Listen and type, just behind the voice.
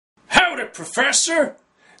Howdy, Professor.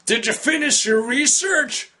 Did you finish your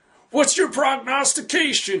research? What's your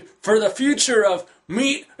prognostication for the future of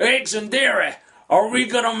meat, eggs, and dairy? Are we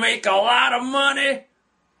gonna make a lot of money?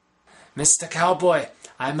 Mr. Cowboy,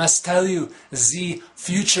 I must tell you, the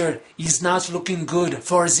future is not looking good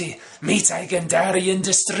for the meat, egg, and dairy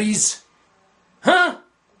industries. Huh?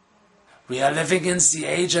 We are living in the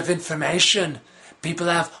age of information. People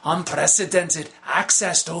have unprecedented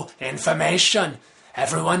access to information.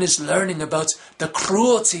 Everyone is learning about the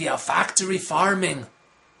cruelty of factory farming.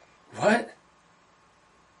 What?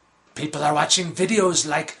 People are watching videos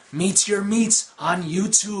like Meet Your Meat on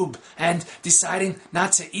YouTube and deciding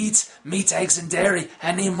not to eat meat, eggs, and dairy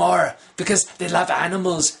anymore because they love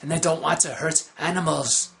animals and they don't want to hurt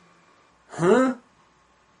animals. Huh?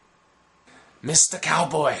 Mr.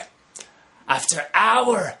 Cowboy, after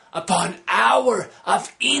hour upon hour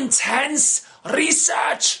of intense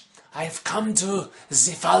research, I've come to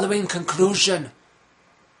the following conclusion.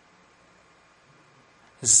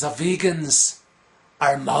 The vegans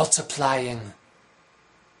are multiplying.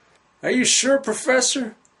 Are you sure,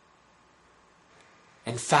 Professor?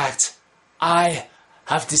 In fact, I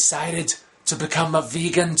have decided to become a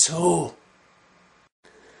vegan too.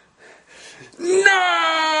 No!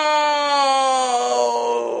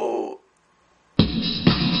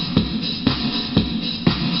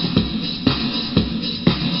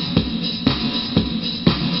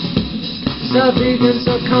 The vegans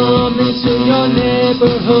are coming to your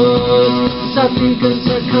neighborhood. The vegans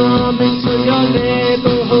are coming to your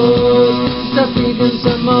neighborhood. The vegans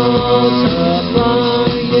are multiplying.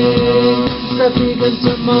 The vegans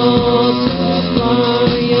are multiplying.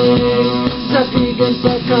 The vegans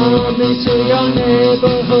are coming to your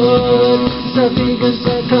neighborhood. The vegans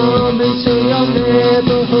are coming to your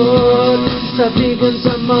neighborhood. The vegans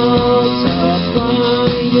are multiplying.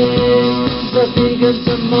 The vegans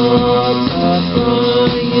are multiplying.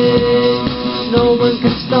 No one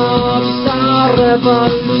can stop the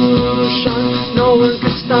revolution. No one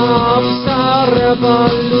can stop the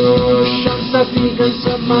revolution. The vegans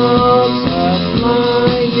are multiplying.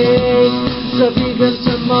 The vegans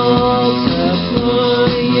are multiplying.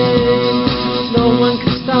 No one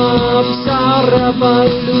can stop the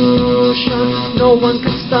revolution. No one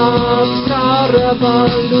can stop the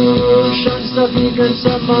revolution. The vegans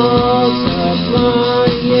are multiplying.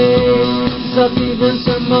 The vegans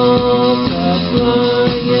are multiplying.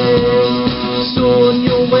 Soon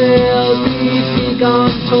you will be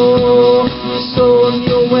vegan too. Soon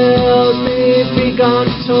you will be vegan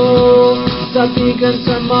too. The vegans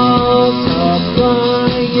are multiplying.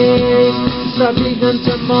 The vegans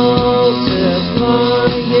are multiplying.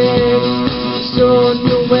 Soon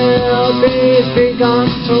you will be vegan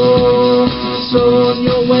too. Soon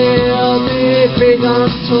you will be vegan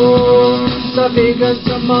too. The vegans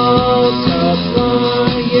are multiplying.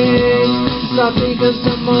 The vegans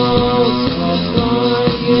are multiplying.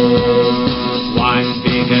 1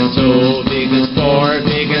 vegan, 2 vegans, 4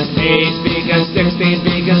 vegans, 8 vegans, 16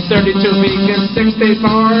 vegans, 32 vegans,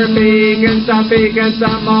 64 vegans. The vegans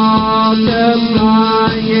are multiplying.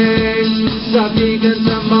 The vegans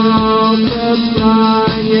are multiplying.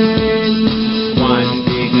 1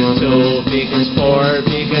 vegan, 2 vegans, 4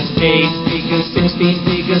 vegans, 8 vegans, 16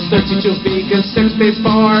 vegans, 32 vegans,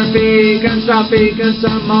 64 vegans. The vegans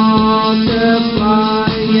are multiplying.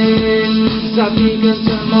 The vegans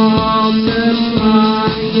are multiplying.